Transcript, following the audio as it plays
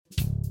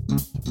Hi,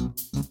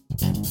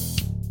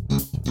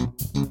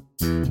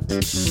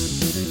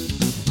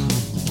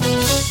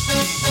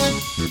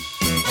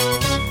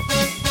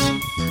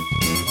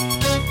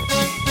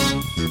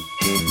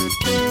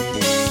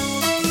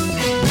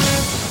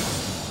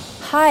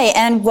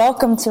 and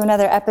welcome to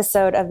another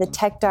episode of the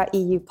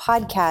Tech.eu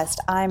podcast.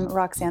 I'm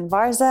Roxanne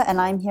Varza, and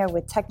I'm here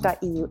with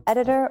Tech.eu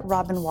editor,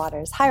 Robin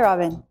Waters. Hi,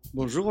 Robin.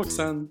 Bonjour,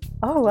 Roxanne.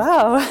 Oh,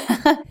 wow.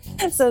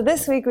 So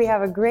this week we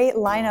have a great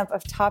lineup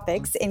of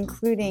topics,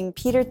 including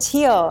Peter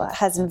Thiel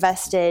has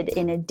invested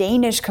in a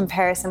Danish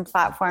comparison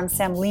platform,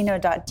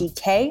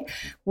 Samlino.dk.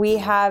 We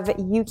have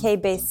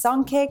UK-based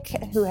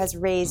Songkick, who has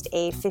raised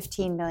a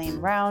 15 million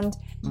round.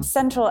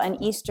 Central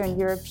and Eastern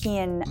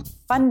European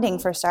funding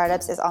for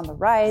startups is on the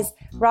rise.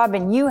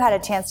 Robin, you had a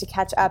chance to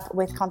catch up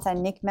with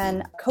Quentin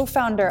Nickman,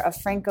 co-founder of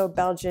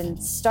Franco-Belgian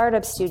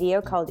startup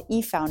studio called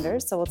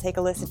eFounders. So we'll take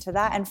a listen to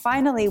that. And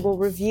finally, we'll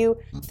review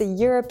the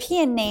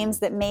European names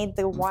that made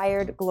the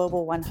Wired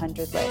Global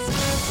 100 list.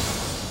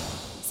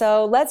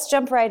 So let's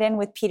jump right in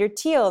with Peter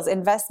Thiel's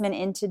investment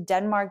into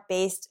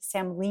Denmark-based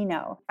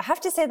Samlino. I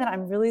have to say that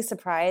I'm really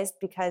surprised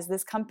because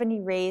this company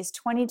raised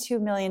 $22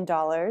 million.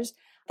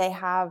 They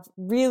have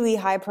really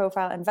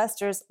high-profile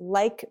investors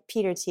like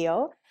Peter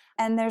Thiel,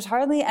 and there's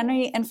hardly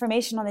any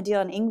information on the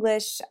deal in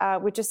English,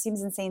 which just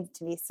seems insane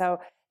to me.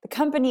 So the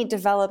company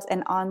developed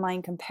an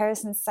online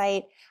comparison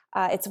site.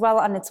 It's well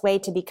on its way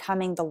to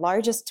becoming the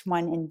largest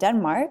one in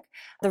Denmark.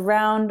 The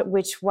round,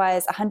 which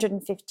was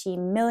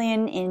 115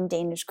 million in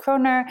Danish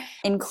kroner,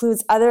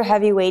 includes other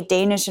heavyweight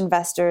Danish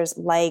investors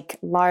like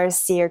Lars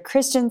Seer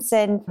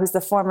Christensen, who's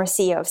the former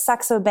CEO of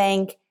Saxo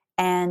Bank,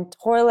 and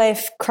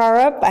Thorleif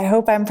Krarup, I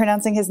hope I'm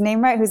pronouncing his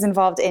name right, who's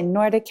involved in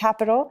Nordic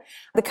Capital.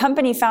 The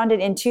company, founded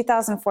in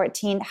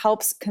 2014,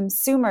 helps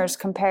consumers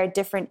compare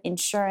different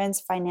insurance,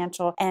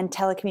 financial, and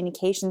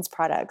telecommunications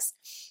products.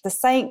 The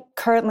site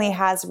currently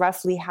has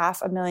roughly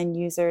 500,000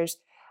 users,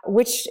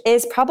 which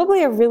is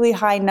probably a really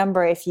high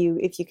number if you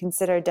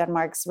consider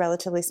Denmark's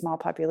relatively small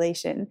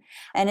population.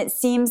 And it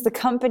seems the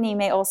company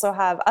may also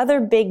have other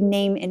big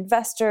name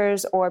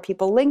investors or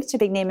people linked to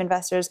big name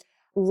investors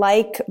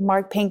like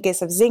Mark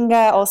Pincus of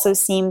Zynga. Also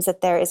seems that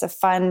there is a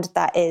fund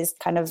that is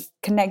kind of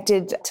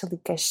connected to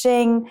Li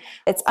Ka-shing.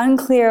 It's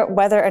unclear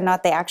whether or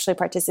not they actually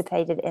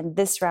participated in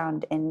this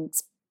round in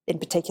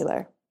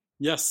particular.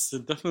 Yes,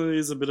 it definitely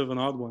is a bit of an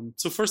odd one.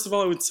 So first of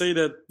all, I would say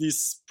that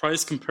these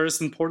price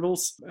comparison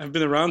portals have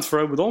been around for,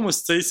 I would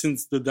almost say,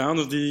 since the dawn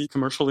of the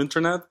commercial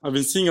internet. I've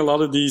been seeing a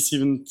lot of these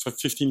even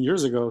 15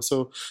 years ago.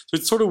 So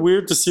it's sort of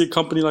weird to see a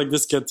company like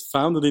this get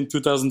founded in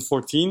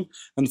 2014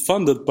 and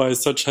funded by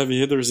such heavy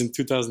hitters in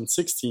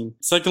 2016.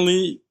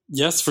 Secondly,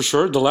 yes, for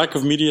sure, the lack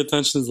of media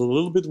attention is a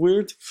little bit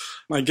weird.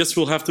 I guess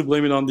we'll have to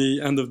blame it on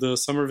the end of the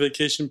summer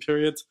vacation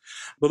period,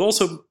 but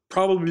also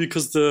probably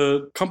because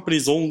the company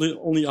is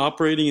only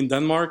operating in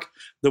Denmark.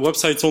 The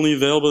website's only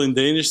available in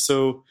Danish,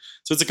 so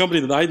it's a company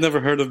that I'd never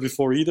heard of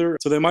before either.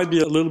 So there might be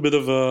a little bit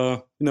of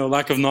a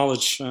lack of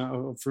knowledge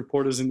of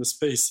reporters in the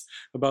space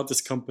about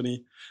this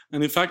company.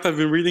 And in fact, I've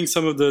been reading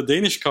some of the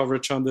Danish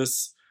coverage on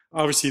this,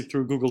 obviously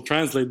through Google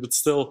Translate, but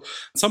still,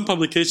 some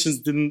publications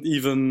didn't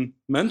even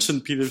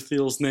mention Peter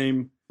Thiel's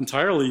name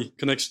entirely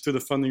connection to the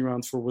funding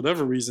round for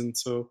whatever reason.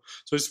 So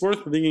it's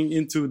worth digging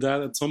into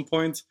that at some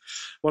point.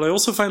 What I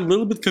also find a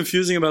little bit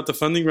confusing about the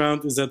funding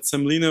round is that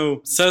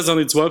Samlino says on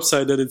its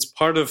website that it's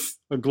part of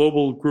a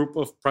global group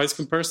of price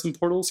comparison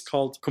portals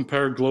called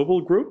Compare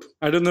Global Group.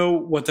 I don't know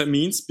what that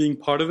means, being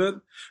part of it,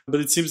 but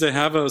it seems they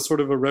have a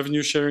sort of a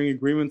revenue sharing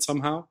agreement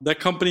somehow.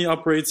 That company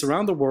operates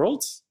around the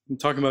world. I'm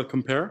talking about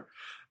Compare.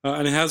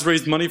 And it has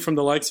raised money from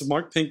the likes of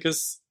Mark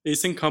Pincus,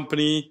 Async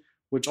Company,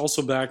 which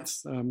also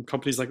backed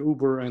companies like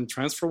Uber and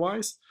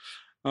TransferWise,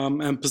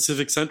 and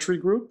Pacific Century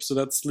Group. So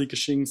that's Li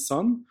Ka-shing's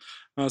son.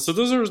 So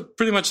those are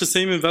pretty much the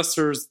same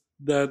investors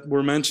that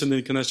were mentioned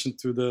in connection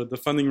to the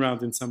funding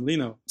round in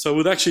Samlino. So I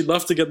would actually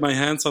love to get my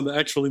hands on the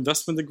actual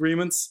investment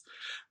agreements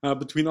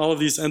between all of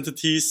these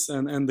entities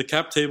and the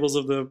cap tables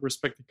of the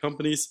respective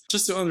companies,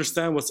 just to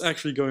understand what's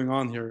actually going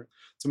on here.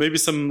 So maybe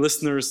some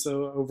listeners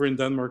over in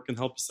Denmark can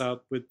help us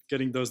out with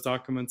getting those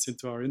documents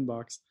into our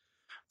inbox.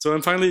 So,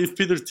 and finally, if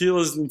Peter Thiel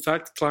has in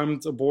fact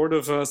climbed aboard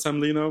of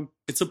Samlino,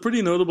 it's a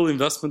pretty notable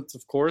investment,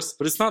 of course,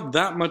 but it's not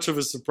that much of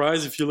a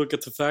surprise if you look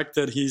at the fact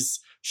that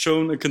he's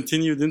shown a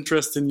continued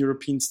interest in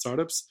European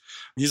startups.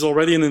 He's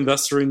already an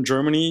investor in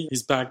Germany.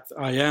 He's backed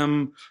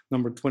IM,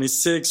 Number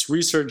 26,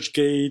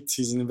 ResearchGate.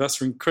 He's an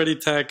investor in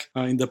Creditech,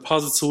 in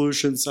Deposit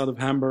Solutions out of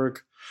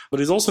Hamburg. But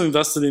he's also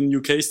invested in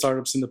UK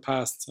startups in the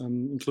past,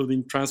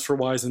 including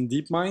TransferWise and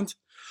DeepMind.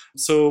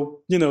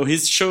 So,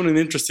 he's shown an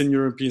interest in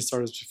European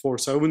startups before,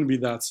 so I wouldn't be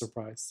that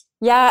surprised.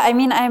 Yeah, I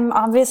mean, I'm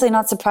obviously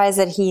not surprised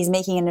that he's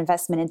making an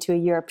investment into a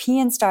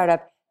European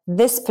startup.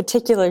 This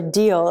particular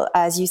deal,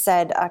 as you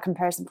said,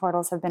 comparison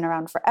portals have been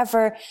around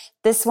forever.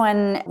 This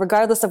one,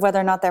 regardless of whether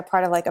or not they're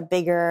part of like a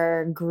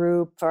bigger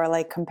group or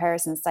like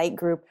comparison site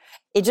group,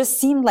 it just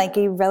seemed like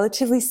a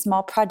relatively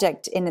small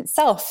project in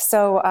itself.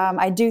 So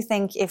I do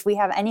think if we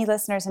have any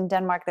listeners in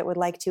Denmark that would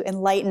like to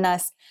enlighten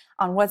us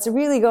on what's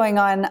really going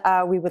on,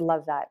 we would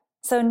love that.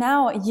 So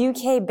now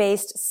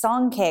UK-based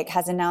Songkick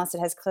has announced it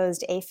has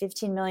closed a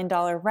 $15 million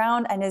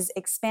round and is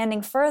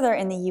expanding further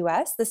in the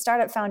US. The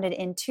startup, founded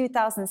in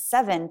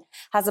 2007,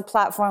 has a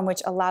platform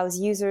which allows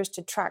users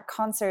to track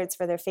concerts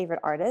for their favorite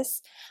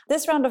artists.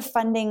 This round of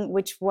funding,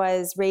 which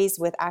was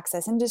raised with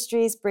Access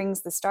Industries,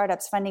 brings the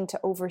startup's funding to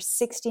over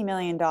 $60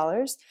 million.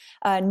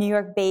 New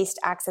York-based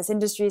Access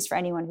Industries, for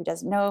anyone who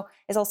doesn't know,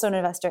 is also an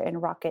investor in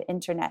Rocket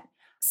Internet.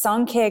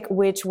 Songkick,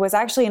 which was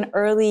actually an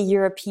early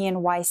European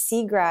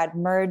YC grad,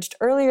 merged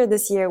earlier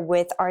this year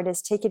with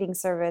artist ticketing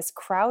service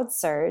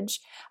CrowdSurge.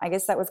 I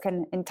guess that was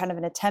kind of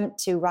an attempt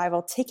to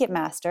rival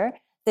Ticketmaster.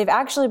 They've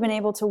actually been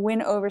able to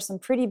win over some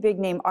pretty big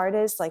name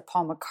artists like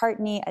Paul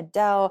McCartney,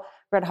 Adele,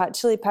 Red Hot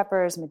Chili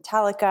Peppers,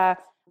 Metallica.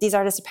 These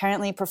artists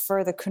apparently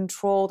prefer the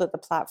control that the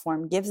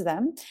platform gives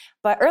them.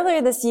 But earlier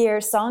this year,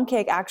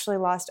 Songkick actually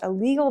lost a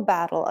legal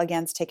battle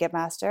against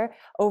Ticketmaster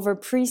over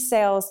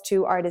pre-sales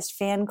to artist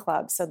fan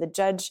clubs. So the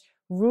judge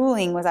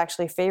ruling was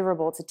actually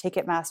favorable to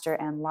Ticketmaster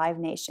and Live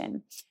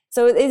Nation.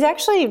 So it's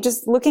actually,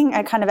 just looking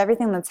at kind of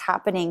everything that's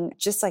happening,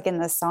 just like in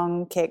the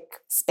Songkick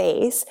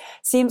space,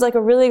 seems like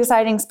a really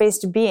exciting space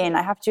to be in.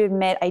 I have to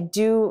admit, I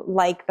do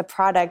like the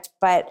product,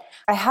 but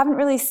I haven't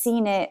really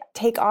seen it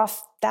take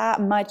off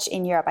that much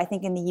in Europe. I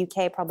think in the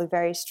UK, probably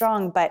very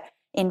strong, but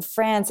in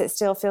France, it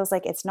still feels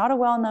like it's not a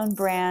well-known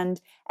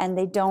brand, and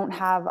they don't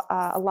have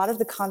a lot of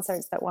the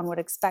concerts that one would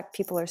expect.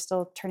 People are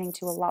still turning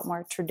to a lot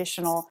more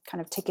traditional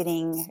kind of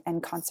ticketing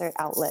and concert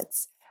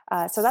outlets.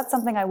 So that's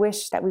something I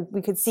wish that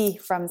we could see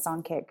from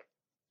Songkick.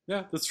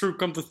 Yeah, that's true.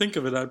 Come to think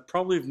of it, I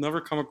probably have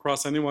never come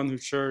across anyone who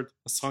shared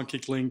a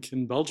Songkick link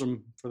in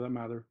Belgium, for that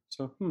matter.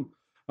 So,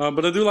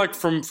 but I do like,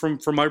 from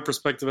my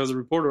perspective as a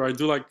reporter, I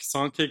do like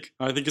Songkick.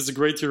 I think it's a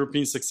great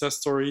European success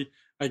story.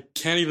 I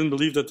can't even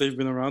believe that they've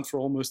been around for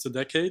almost a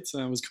decade.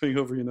 I was going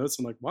over your notes.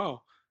 I'm like,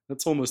 wow,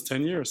 that's almost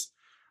 10 years.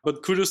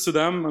 But kudos to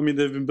them. I mean,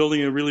 they've been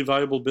building a really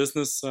viable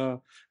business.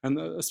 And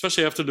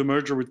especially after the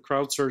merger with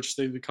CrowdSurge,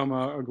 they've become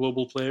a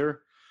global player.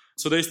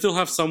 So they still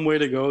have some way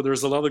to go.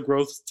 There's a lot of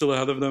growth still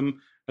ahead of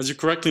them. As you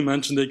correctly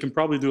mentioned, they can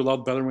probably do a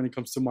lot better when it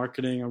comes to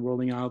marketing and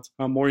rolling out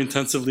more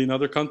intensively in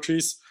other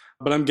countries.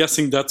 But I'm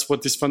guessing that's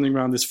what this funding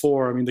round is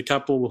for. I mean, the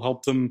capital will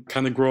help them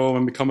kind of grow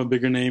and become a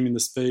bigger name in the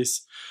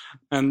space.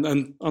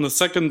 And on a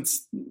second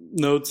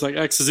note, like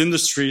Access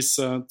Industries,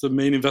 the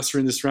main investor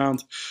in this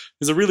round,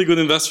 is a really good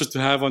investor to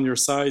have on your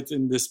side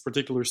in this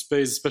particular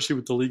space, especially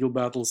with the legal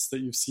battles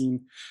that you've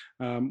seen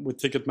with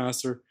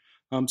Ticketmaster.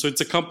 So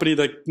it's a company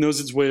that knows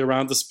its way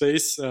around the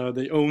space.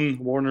 They own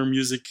Warner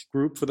Music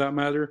Group, for that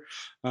matter.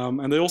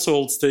 And they also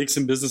hold stakes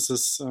in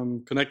businesses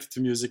connected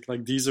to music,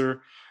 like Deezer.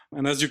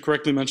 And as you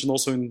correctly mentioned,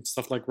 also in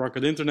stuff like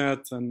Rocket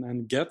Internet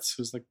and Get,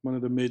 who's like one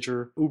of the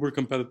major Uber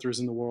competitors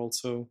in the world.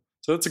 So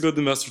that's a good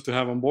investor to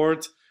have on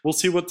board. We'll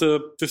see what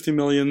the $50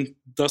 million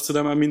does to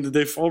them. I mean,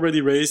 they've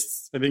already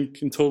raised, I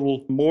think, in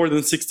total more than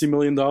 $60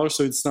 million.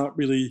 So it's not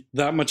really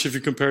that much if you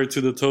compare it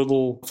to the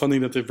total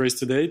funding that they've raised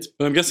to date.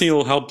 But I'm guessing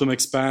it'll help them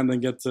expand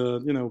and get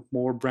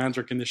more brand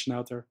recognition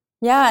out there.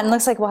 Yeah, and it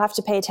looks like we'll have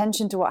to pay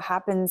attention to what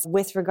happens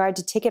with regard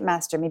to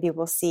Ticketmaster. Maybe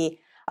we'll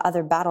see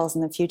other battles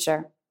in the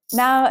future.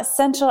 Now,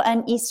 Central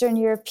and Eastern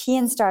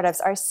European startups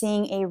are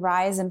seeing a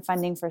rise in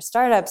funding for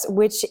startups,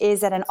 which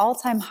is at an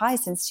all-time high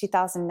since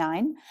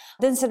 2009.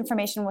 This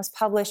information was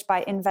published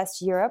by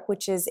Invest Europe,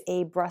 which is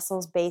a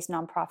Brussels-based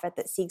nonprofit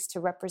that seeks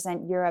to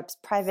represent Europe's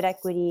private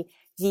equity,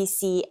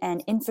 VC,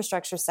 and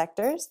infrastructure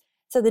sectors.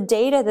 So the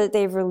data that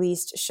they've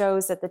released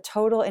shows that the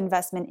total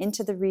investment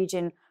into the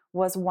region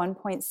was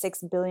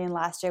 $1.6 billion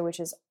last year, which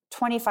is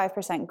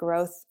 25%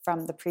 growth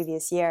from the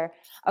previous year.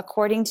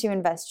 According to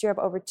Invest Europe,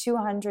 over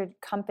 200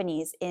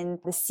 companies in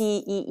the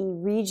CEE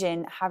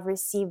region have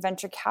received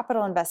venture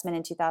capital investment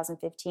in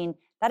 2015.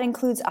 That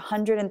includes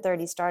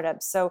 130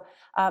 startups. So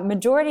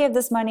majority of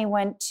this money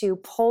went to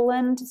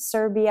Poland,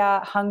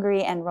 Serbia,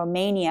 Hungary, and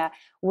Romania,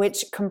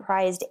 which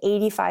comprised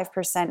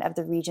 85% of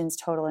the region's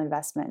total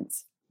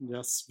investments.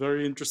 Yes,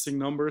 very interesting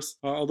numbers.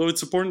 Although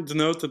it's important to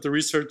note that the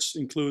research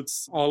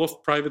includes all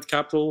of private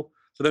capital.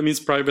 So that means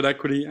private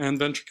equity and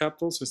venture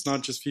capital. So it's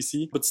not just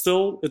VC. But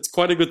still, it's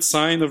quite a good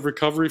sign of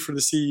recovery for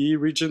the CEE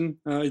region,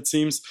 it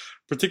seems.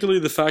 Particularly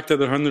the fact that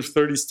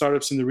 130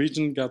 startups in the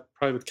region got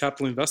private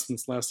capital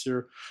investments last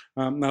year.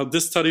 Now,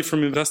 this study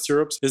from Invest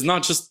Europe is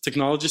not just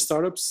technology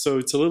startups. So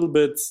it's a little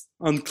bit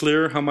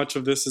unclear how much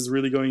of this is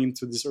really going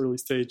into this early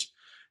stage,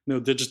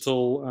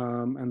 digital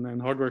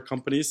and hardware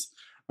companies.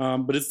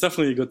 But it's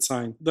definitely a good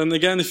sign. Then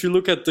again, if you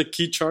look at the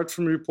key chart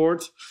from the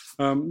report,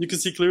 you can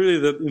see clearly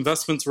that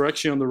investments were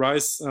actually on the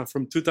rise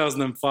from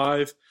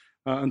 2005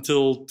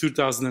 until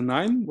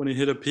 2009 when it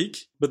hit a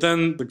peak. But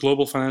then the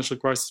global financial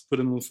crisis put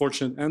an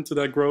unfortunate end to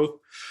that growth.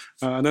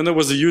 And then there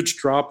was a huge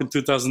drop in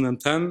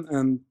 2010.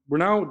 And we're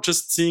now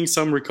just seeing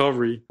some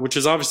recovery, which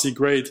is obviously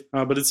great.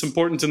 But it's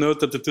important to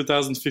note that the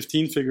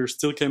 2015 figures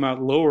still came out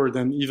lower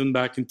than even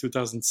back in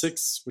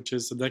 2006, which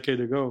is a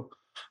decade ago.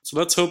 So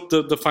let's hope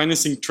that the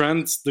financing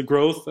trend, the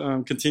growth,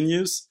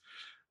 continues.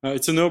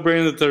 It's a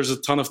no-brainer that there's a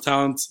ton of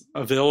talent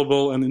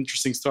available and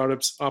interesting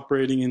startups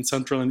operating in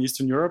Central and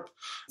Eastern Europe.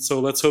 So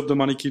let's hope the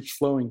money keeps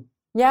flowing.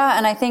 Yeah,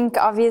 and I think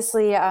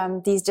obviously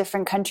these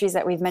different countries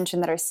that we've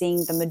mentioned that are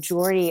seeing the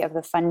majority of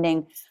the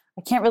funding,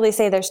 I can't really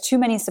say there's too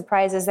many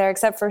surprises there,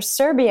 except for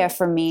Serbia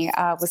for me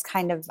was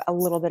kind of a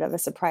little bit of a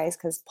surprise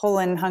because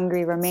Poland,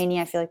 Hungary,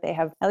 Romania, I feel like they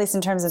have, at least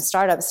in terms of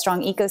startups,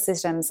 strong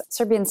ecosystems.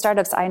 Serbian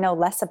startups I know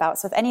less about.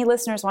 So if any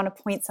listeners want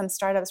to point some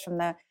startups from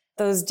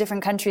those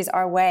different countries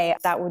our way,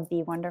 that would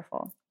be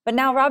wonderful. But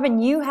now,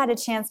 Robin, you had a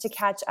chance to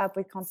catch up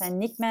with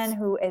Quentin Nickman,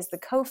 who is the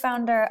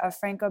co-founder of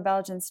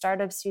Franco-Belgian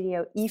startup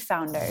studio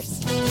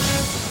eFounders.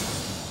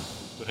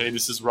 So, hey,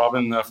 this is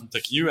Robin from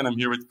TechU, and I'm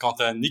here with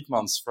Quentin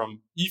Nickmans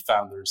from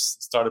eFounders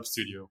startup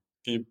studio.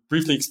 Can you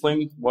briefly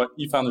explain what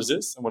eFounders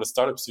is and what a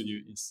startup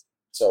studio is?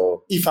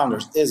 So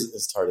eFounders is a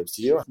startup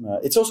studio.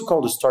 It's also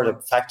called a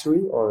startup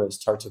factory or a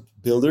startup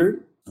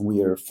builder.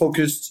 We are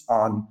focused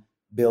on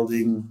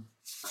building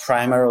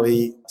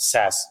primarily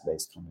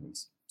SaaS-based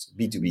companies.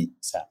 B2B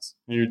SaaS.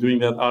 And you're doing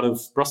that out of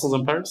Brussels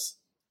and Paris?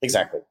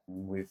 Exactly.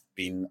 We've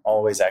been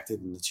always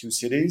active in the two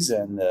cities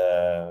and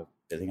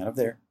building out of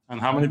there.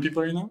 And how many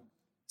people are you now?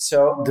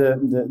 So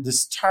the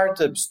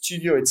startup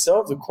studio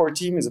itself, the core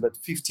team is about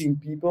 15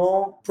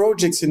 people.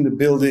 Projects in the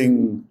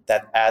building,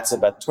 that adds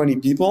about 20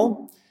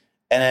 people.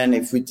 And then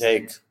if we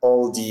take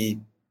all the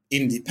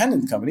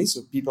independent companies,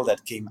 so people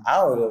that came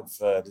out of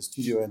the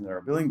studio and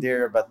are building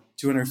there, about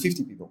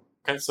 250 people.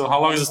 Okay, so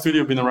how long has the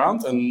studio been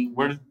around and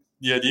where did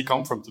the idea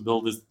come from to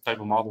build this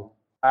type of model?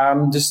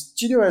 The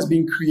studio has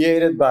been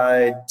created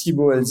by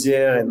Thibaut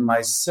Elzière and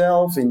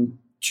myself in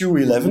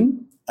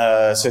 2011.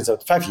 So it's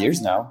about 5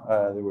 years now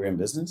that we're in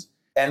business.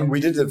 And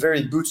we did it a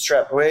very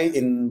bootstrap way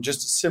in just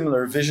a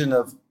similar vision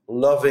of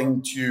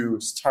loving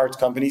to start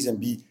companies and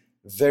be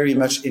very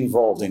much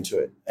involved into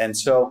it. And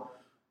so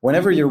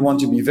whenever you want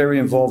to be very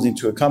involved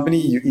into a company,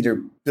 you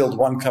either build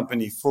one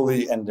company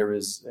fully and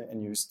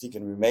you stick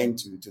and remain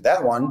to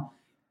that one.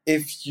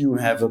 If you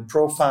have a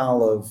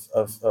profile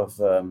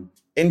of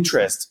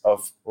interest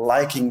of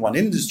liking one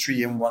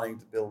industry and wanting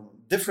to build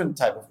a different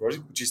type of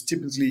project, which is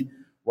typically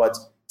what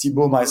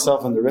Thibaut,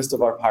 myself, and the rest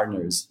of our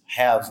partners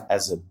have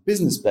as a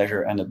business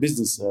pleasure and a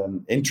business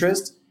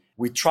interest,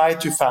 we try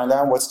to find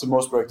out what's the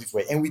most productive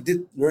way. And we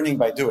did learning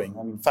by doing.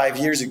 I mean, 5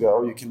 years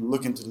ago, you can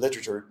look into the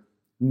literature,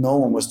 no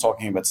one was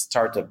talking about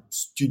startup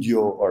studio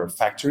or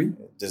factory.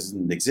 It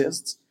doesn't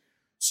exist.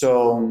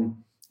 So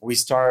we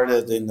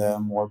started in a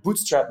more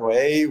bootstrap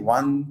way,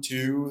 1,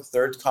 2,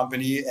 third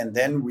company, and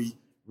then we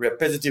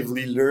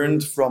repetitively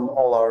learned from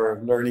all our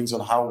learnings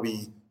on how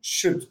we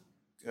should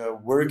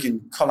work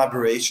in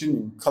collaboration,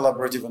 in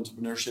collaborative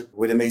entrepreneurship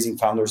with amazing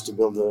founders to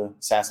build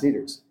SaaS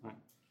leaders.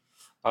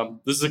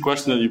 This is a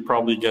question that you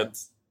probably get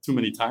too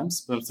many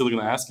times, but I'm still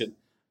going to ask it.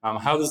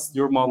 How does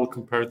your model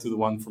compare to the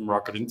one from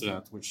Rocket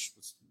Internet, which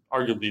was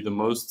arguably the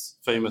most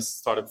famous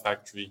startup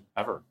factory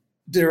ever?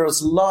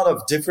 There's a lot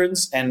of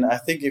difference, and I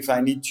think if I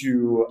need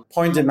to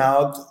point them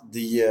out,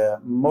 the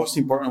most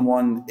important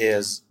one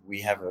is we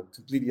have a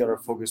completely other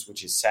focus,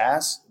 which is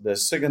SaaS. The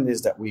second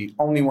is that we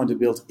only want to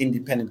build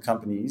independent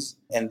companies,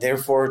 and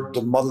therefore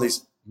the model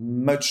is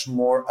much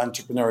more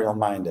entrepreneurial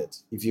minded.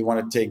 If you want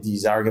to take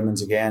these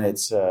arguments again,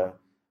 it's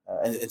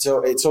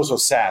also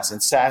SaaS,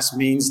 and SaaS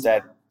means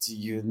that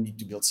you need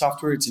to build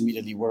software. It's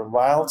immediately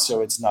worldwide,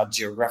 so it's not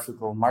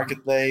geographical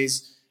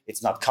marketplace.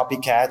 It's not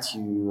copycat.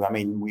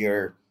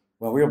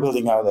 When we're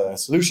building out a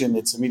solution,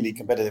 it's immediately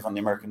competitive on the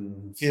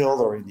American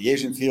field or in the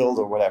Asian field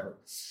or whatever.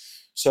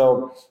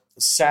 So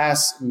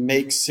SaaS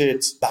makes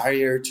it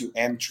barrier to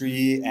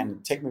entry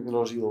and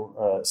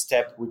technological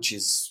step, which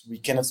is we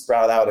cannot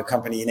sprout out a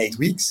company in 8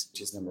 weeks,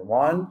 which is number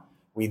one.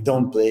 We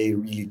don't play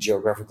really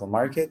geographical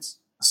markets.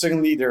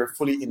 Secondly, they're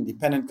fully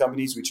independent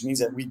companies, which means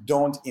that we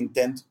don't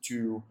intend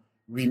to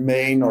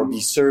remain or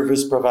be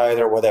service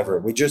provider, whatever.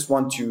 We just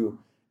want to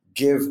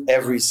give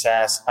every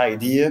SaaS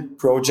idea,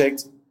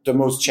 project, the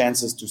most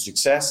chances to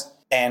success.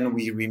 And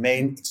we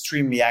remain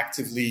extremely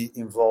actively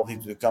involved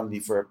into the company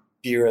for a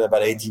period of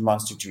about 18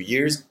 months to 2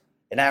 years.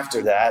 And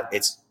after that,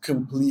 it's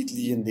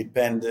completely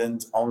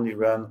independent, only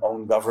run,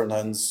 own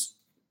governance,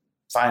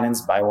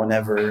 financed by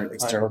whatever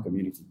external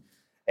community.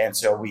 And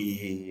so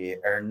we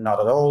are not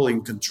at all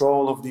in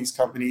control of these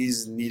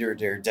companies, neither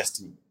their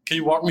destiny. Can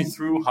you walk me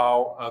through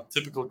how a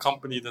typical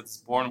company that's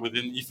born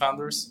within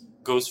eFounders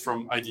goes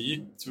from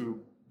idea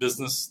to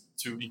business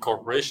to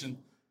incorporation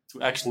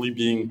to actually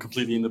being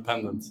completely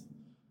independent?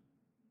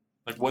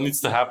 Like, what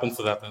needs to happen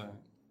for that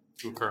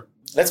to occur?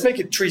 Let's make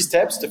it 3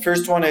 steps. The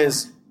first one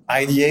is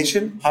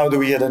ideation. How do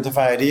we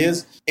identify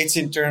ideas? It's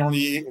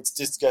internally, it's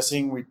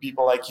discussing with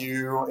people like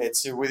you.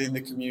 It's within the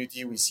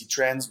community. We see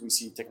trends, we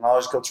see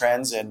technological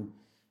trends, and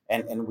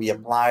we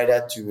apply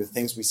that to the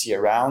things we see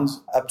around.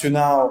 Up to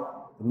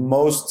now,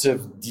 most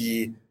of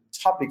the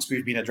topics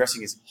we've been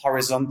addressing is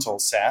horizontal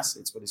SaaS.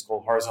 It's what is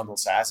called horizontal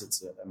SaaS.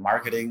 It's a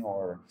marketing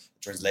or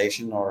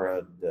translation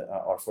or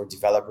for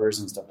developers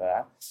and stuff like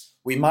that.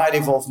 We might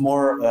evolve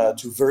more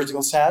to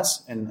vertical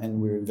SaaS,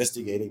 and we're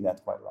investigating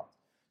that quite a lot.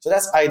 So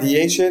that's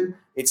ideation.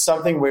 It's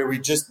something where we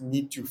just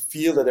need to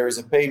feel that there is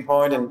a pain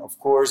point. And of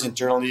course,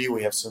 internally,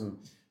 we have some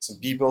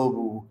people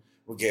who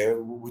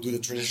do the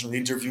traditional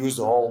interviews,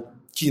 the whole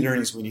key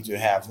learnings we need to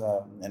have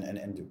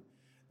and do.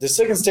 The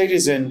second stage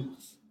is and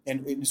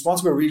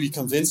once we're really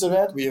convinced of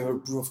it, we have a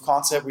proof of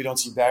concept, we don't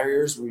see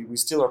barriers, we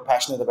still are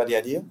passionate about the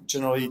idea.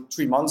 Generally,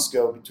 3 months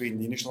go between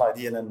the initial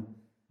idea and then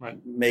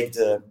make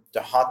the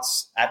hot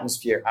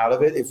atmosphere out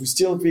of it. If we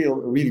still feel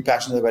really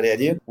passionate about the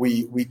idea,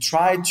 we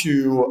try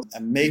to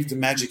make the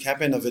magic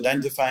happen of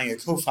identifying a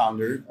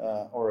co-founder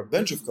or a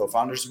bunch of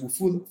co-founders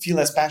who feel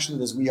as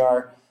passionate as we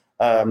are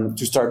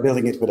to start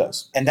building it with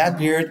us. And that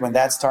period, when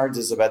that starts,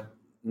 is about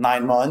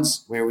 9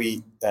 months where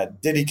we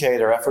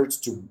dedicate our efforts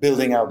to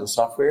building out the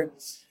software.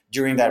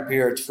 During that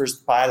period,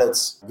 first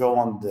pilots go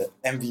on the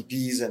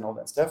MVPs and all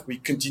that stuff. We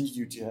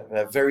continue to have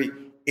a very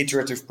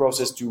iterative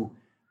process to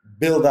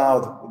build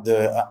out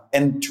the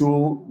end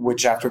tool,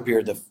 which after a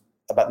period of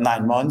about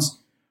 9 months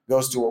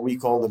goes to what we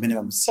call the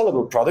minimum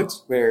sellable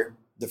product, where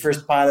the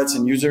first pilots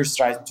and users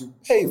try to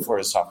pay for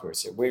the software.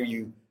 So where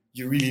you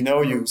really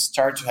know you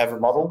start to have a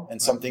model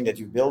and something that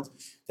you build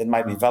that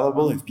might be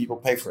valuable if people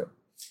pay for it.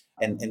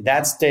 And in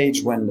that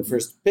stage, when the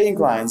first paying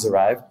clients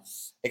arrive,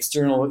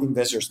 external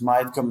investors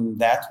might come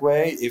that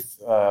way if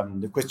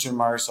the question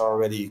marks are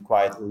already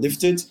quite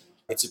lifted.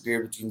 It's a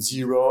period between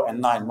 0 and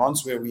 9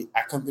 months where we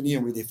accompany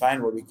and we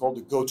define what we call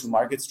the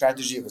go-to-market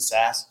strategy of a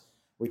SaaS,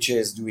 which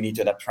is, do we need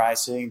to adapt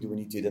pricing? Do we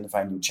need to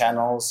identify new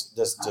channels?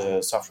 Does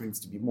the software need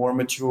to be more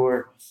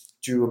mature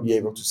to be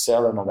able to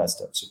sell and all that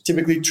stuff? So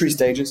typically 3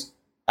 stages: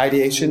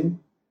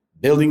 ideation,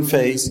 building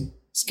phase,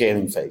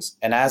 scaling phase.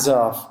 And as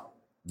of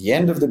the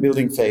end of the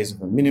building phase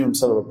of a minimum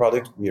sellable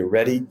product, we are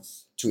ready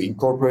to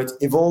incorporate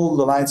if all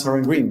the lights are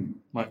in green.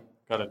 Right,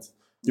 got it.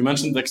 You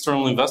mentioned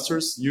external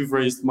investors. You've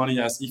raised money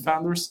as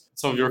eFounders.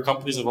 Some of your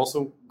companies have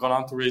also gone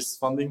on to raise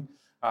funding.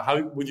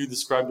 How would you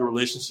describe the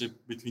relationship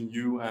between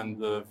you and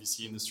the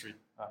VC industry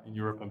in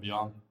Europe and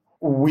beyond?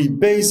 We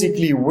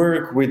basically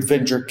work with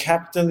venture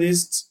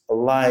capitalists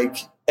like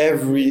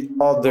every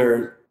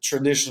other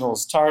traditional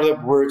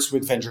startup works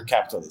with venture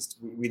capitalists.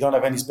 We don't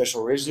have any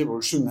special relationship,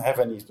 or shouldn't have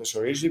any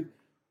special relationship.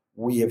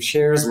 We have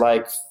shares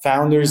like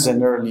founders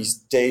and early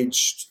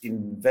stage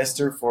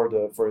investor for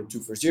the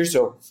 2 first years.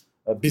 So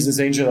a business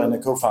angel and a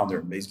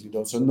co-founder, basically.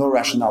 So no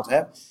rationale to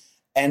have.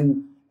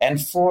 And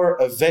for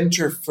a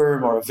venture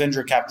firm or a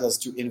venture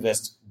capitalist to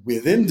invest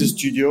within the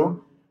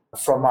studio,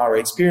 from our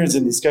experience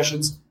and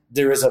discussions,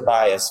 there is a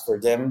bias for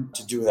them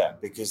to do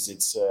that because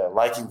it's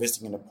like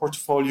investing in a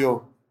portfolio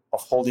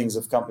of holdings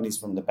of companies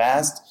from the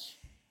past,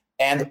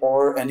 and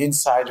or an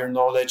insider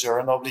knowledge or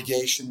an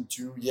obligation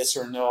to yes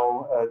or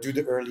no do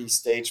the early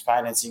stage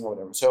financing or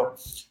whatever.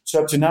 So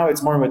up to now,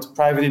 it's more with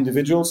private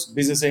individuals,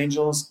 business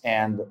angels,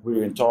 and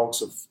we're in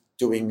talks of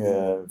doing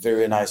a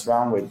very nice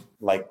round with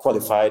like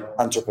qualified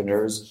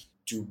entrepreneurs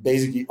to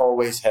basically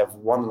always have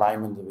one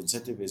alignment of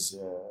incentive is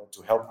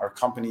to help our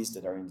companies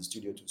that are in the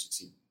studio to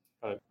succeed.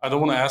 I don't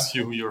want to ask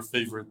you who your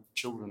favorite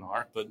children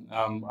are, but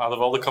out of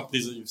all the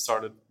companies that you've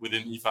started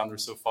within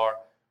eFounders so far,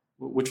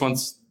 which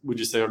ones would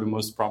you say are the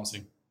most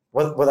promising?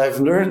 What I've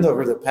learned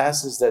over the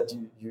past is that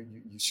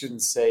you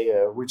shouldn't say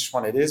which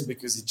one it is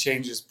because it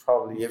changes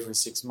probably every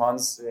 6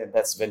 months, and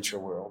that's venture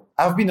world.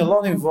 I've been a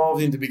lot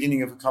involved in the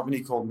beginning of a company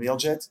called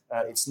Mailjet.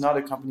 It's not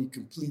a company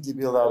completely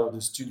built out of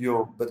the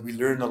studio, but we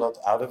learned a lot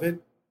out of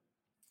it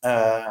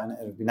and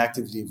I've been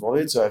actively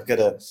involved. So I've got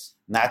a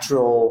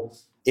natural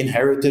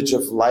inheritage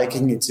of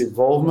liking its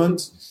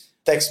involvement.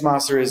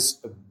 Textmaster is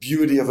a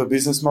beauty of a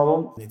business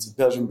model. It's a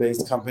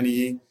Belgian-based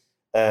company.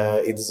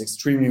 It is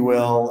extremely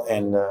well,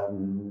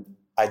 and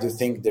I do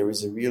think there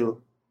is a real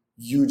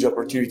huge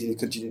opportunity to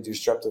continue to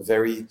disrupt a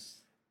very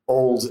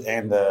old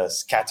and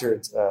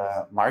scattered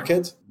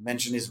market.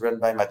 Mention is run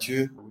by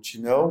Mathieu, which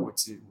you know,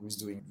 who's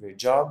doing a great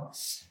job.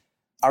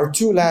 Our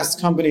 2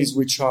 last companies,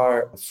 which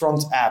are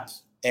Front App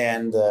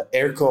and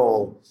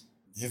Aircall,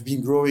 have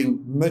been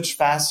growing much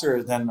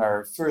faster than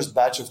our first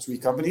batch of 3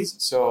 companies.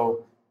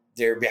 So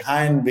they're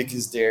behind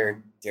because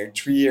they're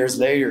 3 years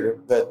later,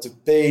 but the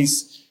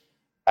pace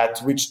at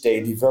which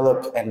they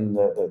develop and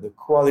the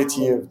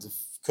quality of the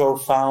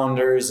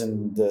co-founders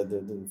and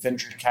the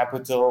venture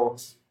capital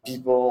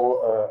people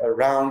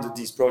around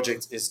these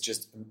projects is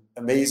just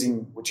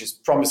amazing, which is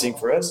promising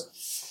for us.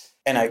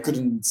 And I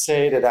couldn't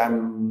say that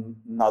I'm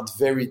not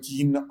very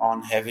keen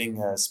on having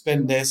a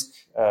Spendesk,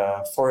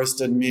 Forest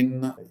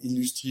Admin,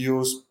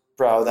 Illustrios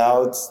sprout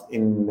out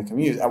in the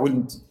community. I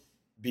wouldn't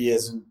be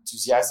as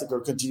enthusiastic or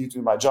continue to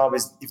do my job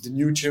as if the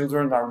new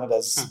children are not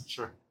as...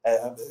 Sure.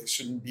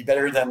 Shouldn't be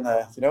better than,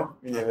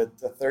 when you have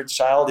a third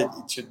child, it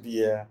should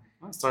be...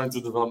 It's starting to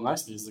develop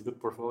nicely. It's a good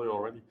portfolio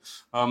already.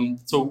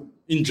 So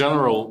in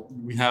general,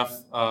 we have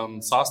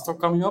SaaS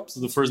Talk coming up, so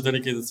the first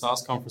dedicated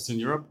SaaS conference in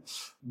Europe.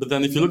 But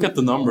then if you look at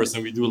the numbers,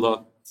 and we do a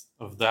lot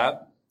of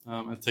that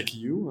at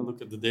TechEU, and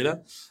look at the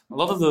data, a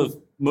lot of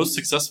the most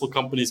successful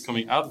companies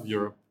coming out of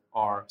Europe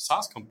are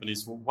SaaS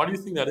companies. Why do you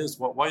think that is?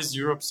 Why is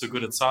Europe so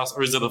good at SaaS,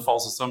 or is it a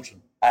false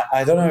assumption?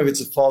 I don't know if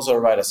it's a false or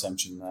right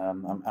assumption.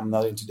 I'm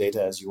not into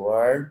data as you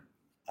are.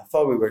 I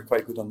thought we were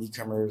quite good on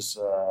e-commerce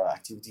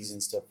activities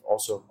and stuff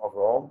also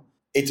overall.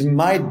 It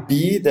might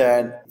be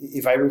that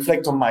if I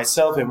reflect on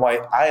myself and why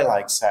I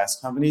like SaaS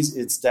companies,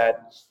 it's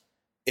that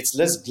it's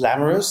less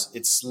glamorous,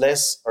 it's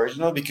less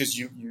original, because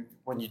you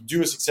when you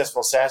do a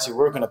successful SaaS, you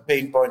work on a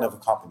pain point of a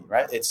company,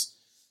 right?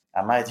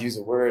 I might use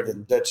a word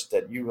in Dutch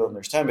that you will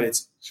understand, but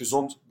it's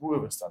gezond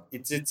boerenverstand.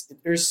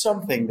 There's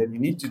something that you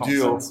need to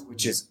do,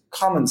 which is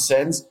common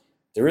sense.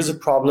 There is a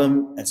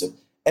problem, and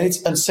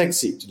it's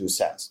unsexy to do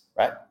SaaS,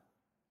 right?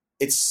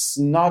 It's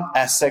not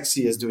as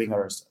sexy as doing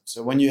other stuff.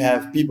 So when you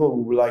have people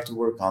who would like to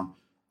work on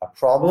a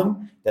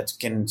problem that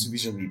can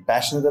sufficiently be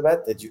passionate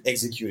about, that you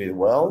execute it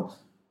well,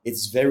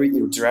 it's very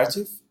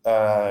iterative.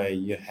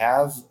 You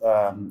have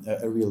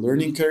a real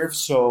learning curve.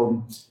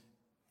 So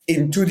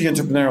into the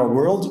entrepreneurial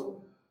world,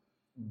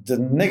 the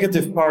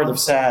negative part of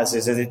SaaS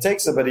is that it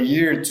takes about a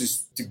year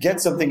to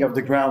get something off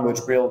the ground which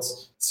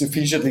builds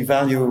sufficiently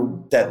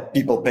value that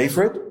people pay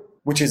for it,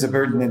 which is a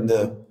burden in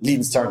the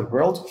lean startup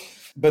world.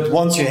 But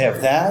once you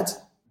have that,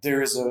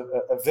 there is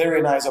a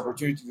very nice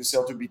opportunity to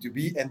sell to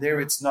B2B. And there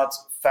it's not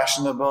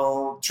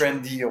fashionable,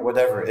 trendy, or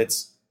whatever.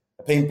 It's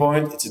a pain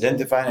point, it's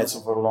identified, and it's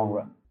over the long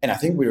run. And I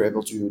think we were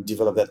able to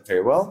develop that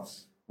very well.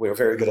 We're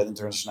very good at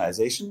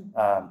internationalization,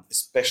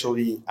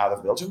 especially out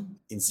of Belgium.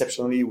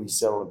 Inceptionally, we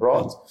sell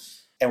abroad.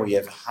 And we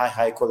have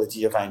high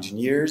quality of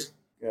engineers,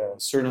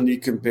 certainly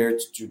compared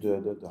to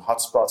the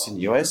hotspots in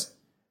the US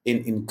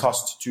in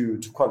cost to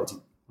quality.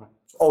 Right.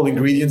 So all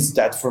ingredients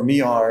that for me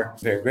are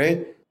very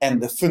great.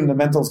 And the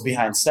fundamentals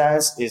behind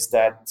SaaS is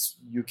that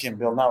you can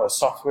build now a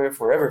software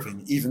for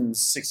everything. Even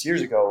 6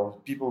 years ago,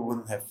 people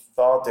wouldn't have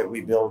thought that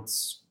we built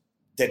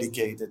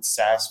dedicated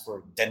SaaS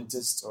for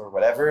dentists or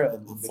whatever.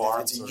 And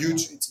it's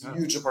a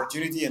huge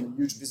opportunity and a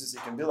huge business you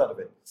can build out of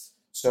it.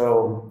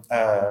 So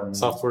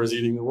software is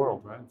eating the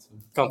world, right? So,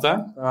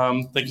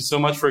 Quentin, thank you so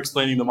much for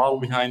explaining the model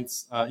behind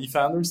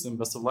eFounders, and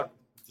best of luck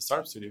with the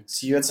Startup Studio.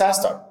 See you at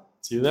SaaStar.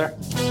 See you there.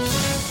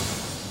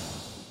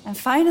 And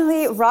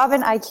finally,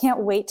 Robin, I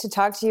can't wait to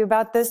talk to you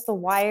about this. The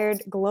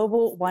Wired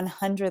Global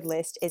 100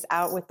 list is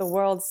out with the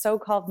world's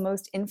so-called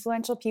most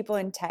influential people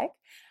in tech.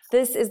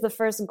 This is the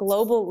first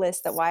global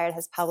list that Wired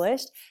has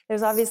published.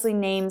 There's obviously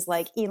names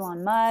like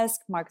Elon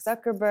Musk, Mark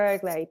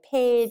Zuckerberg, Larry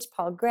Page,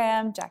 Paul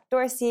Graham, Jack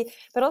Dorsey,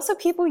 but also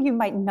people you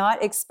might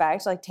not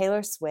expect like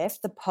Taylor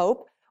Swift, the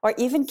Pope, or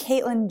even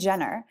Caitlyn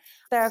Jenner.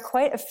 There are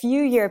quite a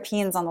few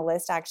Europeans on the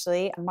list,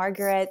 actually.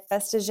 Margaret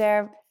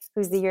Vestager,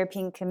 who's the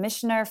European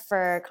Commissioner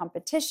for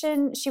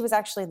Competition. She was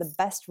actually the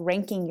best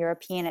ranking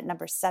European at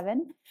number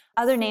 7.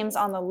 Other names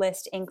on the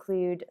list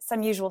include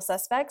some usual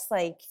suspects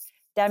like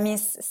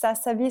Damis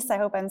Sasavis, I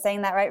hope I'm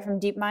saying that right, from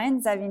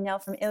DeepMind, Xavier Niel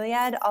from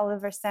Iliad,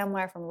 Oliver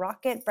Samwer from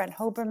Rocket, Brent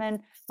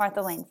Hoberman,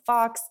 Martha Lane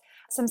Fox,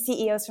 some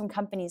CEOs from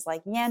companies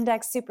like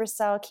Yandex,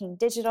 Supercell, King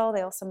Digital.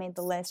 They also made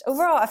the list.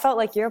 Overall, I felt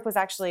like Europe was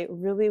actually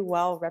really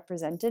well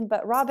represented.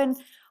 But Robin,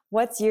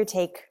 what's your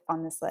take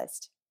on this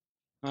list?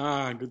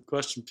 Good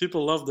question.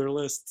 People love their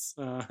lists.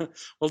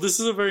 Well,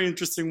 this is a very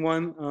interesting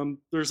one.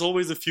 There's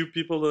always a few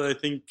people that I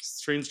think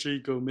strangely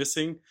go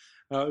missing.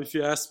 If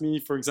you ask me,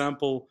 for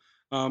example,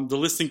 the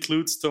list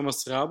includes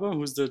Thomas Rabe,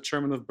 who's the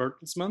chairman of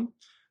Bertelsmann.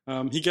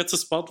 He gets a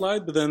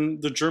spotlight, but then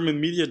the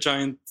German media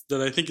giant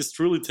that I think is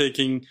truly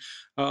taking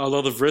a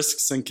lot of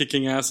risks and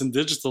kicking ass in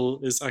digital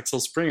is Axel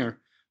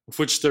Springer, of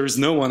which there is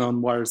no one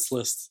on Wired's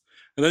list.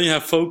 And then you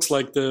have folks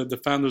like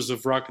the founders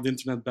of Rocket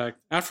Internet-backed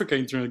Africa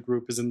Internet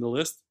Group is in the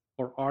list,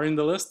 or are in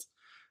the list,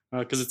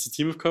 because it's a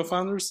team of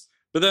co-founders.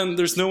 But then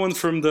there's no one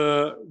from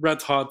the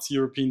red-hot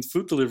European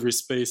food delivery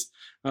space.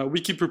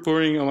 We keep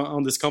reporting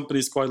on these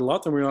companies quite a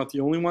lot, and we're not the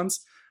only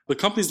ones. But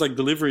companies like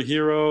Delivery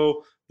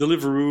Hero,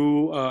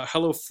 Deliveroo,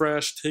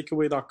 HelloFresh,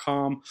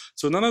 Takeaway.com.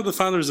 So none of the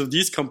founders of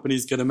these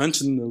companies get a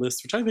mention in the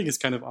list, which I think is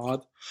kind of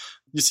odd.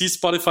 You see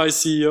Spotify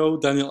CEO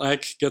Daniel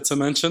Ek gets a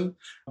mention,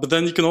 but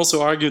then you can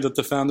also argue that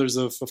the founders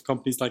of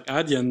companies like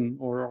Adyen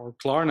or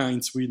Klarna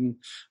in Sweden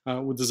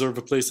would deserve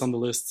a place on the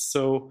list.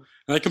 So,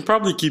 and I can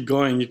probably keep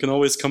going. You can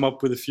always come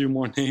up with a few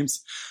more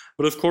names.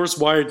 But of course,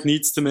 Wired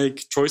needs to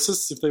make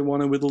choices if they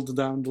want to whittle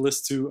down the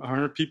list to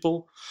 100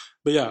 people.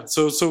 But yeah,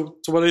 so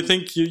what I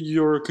think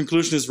your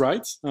conclusion is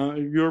right.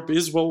 Europe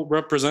is well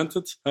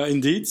represented,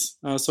 indeed.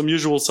 Some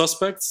usual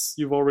suspects,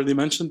 you've already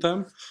mentioned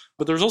them.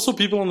 But there's also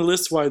people on the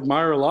list who I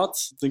admire a lot.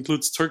 It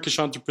includes Turkish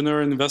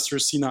entrepreneur and investor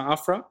Sina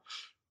Afra,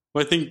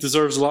 who I think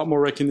deserves a lot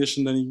more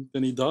recognition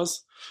than he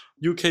does.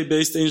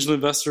 UK-based angel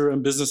investor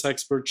and business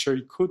expert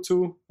Sherry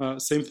Kutu,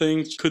 same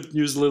thing, could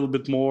use a little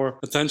bit more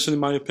attention in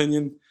my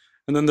opinion.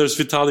 And then there's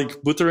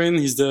Vitalik Buterin.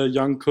 He's the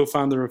young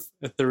co-founder of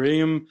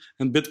Ethereum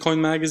and Bitcoin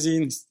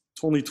Magazine. He's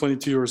only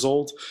 22 years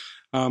old.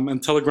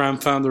 And Telegram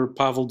founder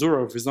Pavel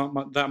Durov is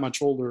not that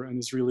much older and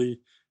is really,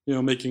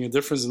 making a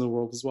difference in the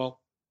world as well.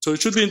 So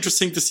it should be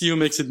interesting to see who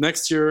makes it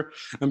next year.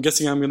 I'm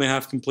guessing I'm going to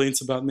have complaints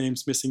about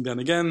names missing then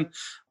again.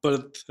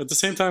 But at the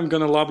same time, I'm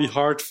going to lobby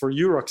hard for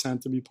you, Roxanne,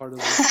 to be part of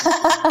this.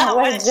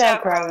 What a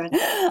joke, Robin.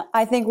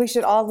 I think we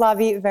should all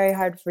lobby very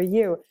hard for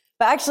you.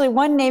 But actually,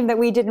 one name that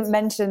we didn't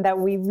mention that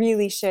we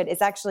really should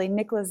is actually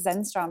Nicholas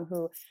Zenstrom,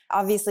 who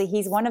obviously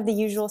he's one of the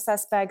usual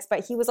suspects,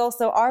 but he was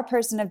also our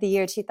Person of the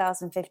Year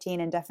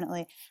 2015 and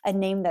definitely a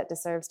name that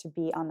deserves to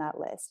be on that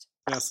list.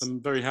 Yes, I'm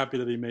very happy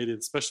that he made it,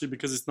 especially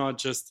because it's not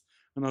just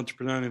an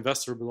entrepreneur and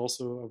investor, but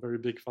also a very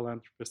big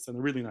philanthropist and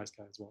a really nice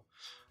guy as well.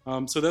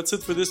 So that's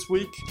it for this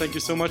week. Thank you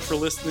so much for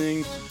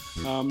listening.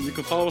 You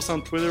can follow us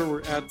on Twitter.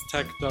 We're at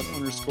tech._EU.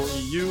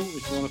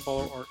 If you want to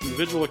follow our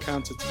individual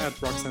accounts, it's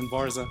at Roxanne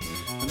Varza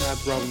and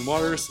at Robin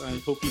Waters. I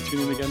hope you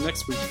tune in again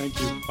next week. Thank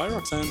you. Bye,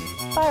 Roxanne.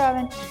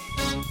 Bye,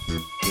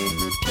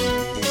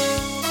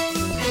 Robin.